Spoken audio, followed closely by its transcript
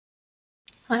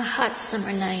On a hot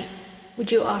summer night, would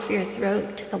you offer your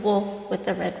throat to the wolf with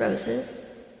the red roses?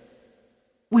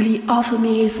 Will he offer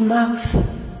me his mouth?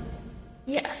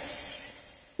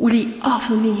 Yes. Will he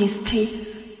offer me his teeth?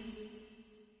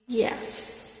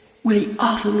 Yes. Will he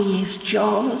offer me his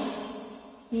jaws?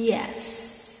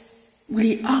 Yes. Will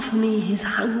he offer me his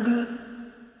hunger?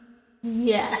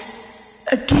 Yes.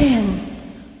 Again,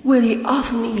 will he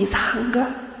offer me his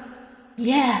hunger?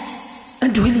 Yes.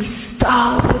 And will he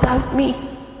starve without me?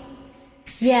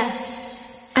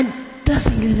 Yes. And does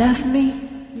he love me?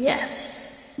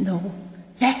 Yes. No.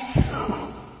 Yes.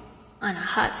 On a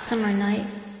hot summer night,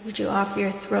 would you offer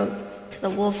your throat to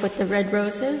the wolf with the red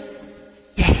roses?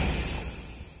 Yes.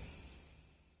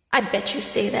 I bet you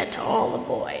say that to all the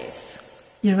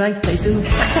boys. You're right, I do.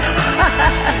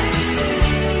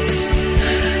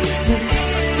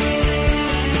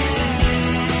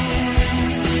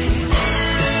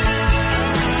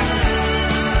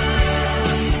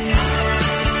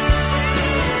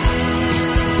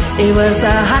 It was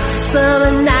a hot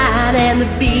summer night and the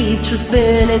beach was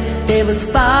burning. There was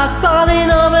fog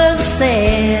falling over the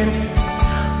sand.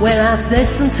 When I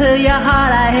listened to your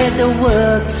heart, I heard the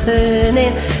world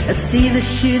turning. I see the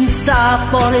shooting star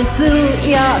falling through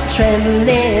your trembling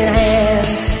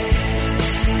hands.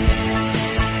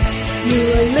 You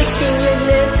were licking your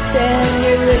lips and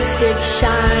your lipstick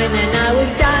shine, and I was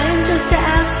dying just to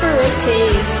ask for a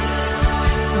taste.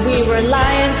 We were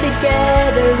lying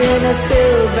together in a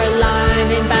silver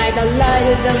lining by the light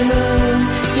of the moon.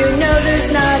 You know there's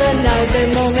not another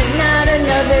moment, not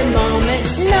another moment,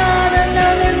 not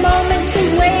another moment to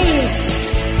waste.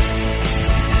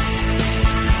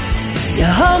 You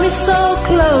hold me so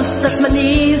close that my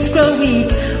knees grow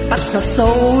weak, but my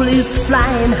soul is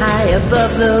flying high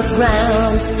above the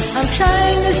ground. I'm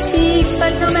trying to speak,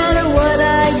 but no matter what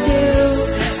I do,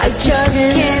 I just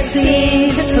can't seem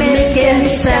to make any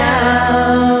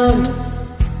sound.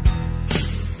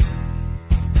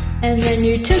 And then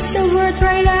you took the words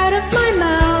right out of my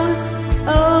mouth.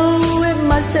 Oh, it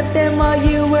must have been while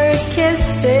you were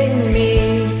kissing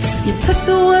me. You took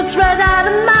the words right out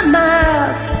of my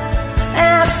mouth,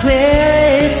 and I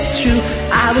swear it's true.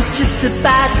 I was just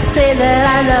about to say that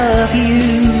I love you.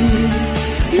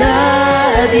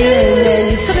 Love you. And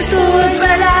you took the words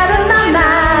right out of my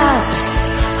mouth.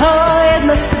 Oh, it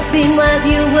must have been while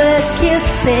you were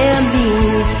kissing me.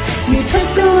 You took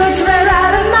the words right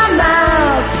out of my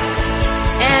mouth,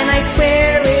 and I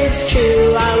swear it's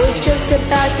true. I was just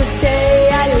about to say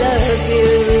I love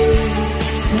you.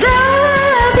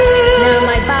 Love you. Now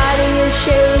my body is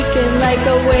shaking like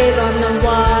a wave on the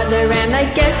water, and I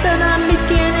guess that I'm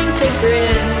beginning to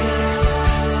grin.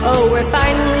 Oh, we're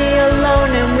finally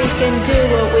alone and we can do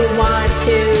what we want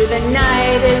to. The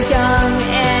night is young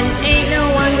and ain't no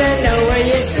one gonna know where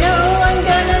you. No one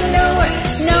gonna know where.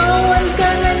 No one's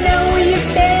gonna know where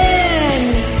you've been.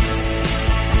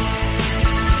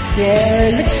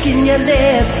 Yeah, licking your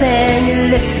lips and your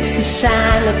lips were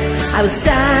shining. I was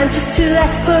dying just to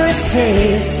ask for a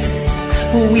taste.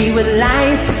 We were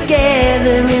lying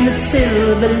together in the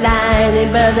silver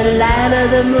lining by the light of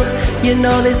the moon. You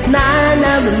know there's not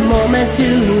another moment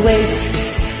to waste.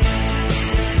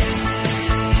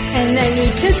 And then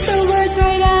you took the words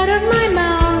right out of my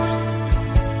mouth.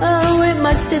 Oh, it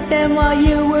must have been while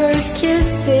you were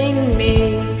kissing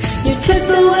me. You took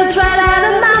the words right out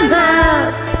of my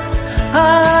mouth.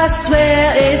 Oh, I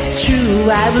swear it's true.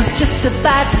 I was just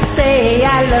about to say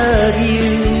I love you.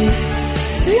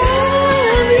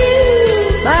 Love you.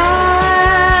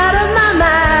 Out of my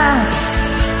mouth.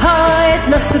 Oh, it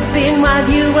must have been while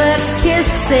you were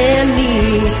kissing me.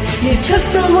 You took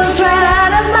the words right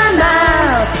out of my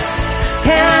mouth,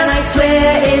 and I swear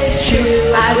it's true.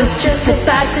 I was just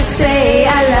about to say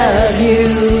I love you.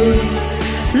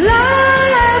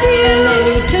 Love you. And then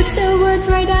you took the words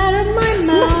right out of my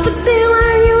mouth. Must have been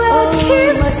while you were kissing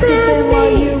me. Must have been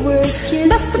while you were kissing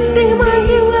Must have been while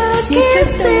you were me. You took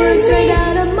the words right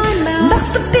out of my mouth.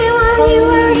 Must have been while you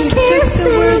were you kissing took the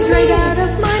words me. right out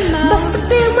of my mouth. Must have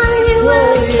been while you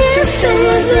were you took the kissing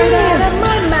words right me. out of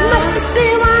my mouth. Must have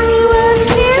been while you were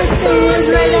You took the kissing words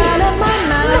me. right out of my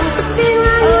mouth. Must have been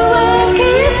while you were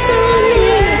kissing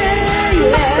me.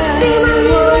 Must have been while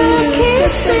you were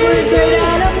kissing me.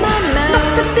 Out of my mouth.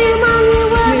 Must have been while you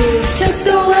were. Took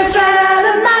the words right out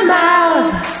of my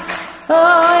mouth.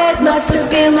 Oh, it must have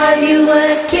been while you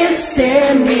were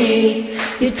kissing me.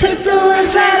 You took the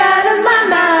words right out of my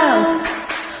mouth.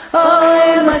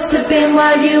 Oh, it must have been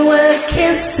while you were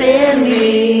kissing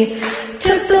me.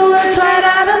 Took the words right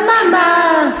out of my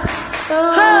mouth.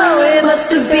 Oh, it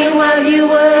must have been while you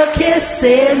were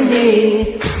kissing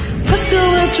me. Took the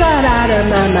words right out of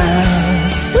my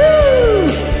mouth.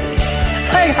 Woo!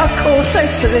 so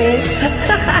sweet.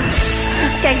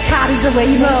 Getting carried away,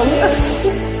 Mo.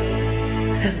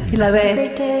 You love it?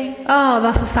 Great day. Oh,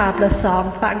 that's a fabulous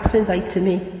song. Thanks for inviting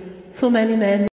me. So many men.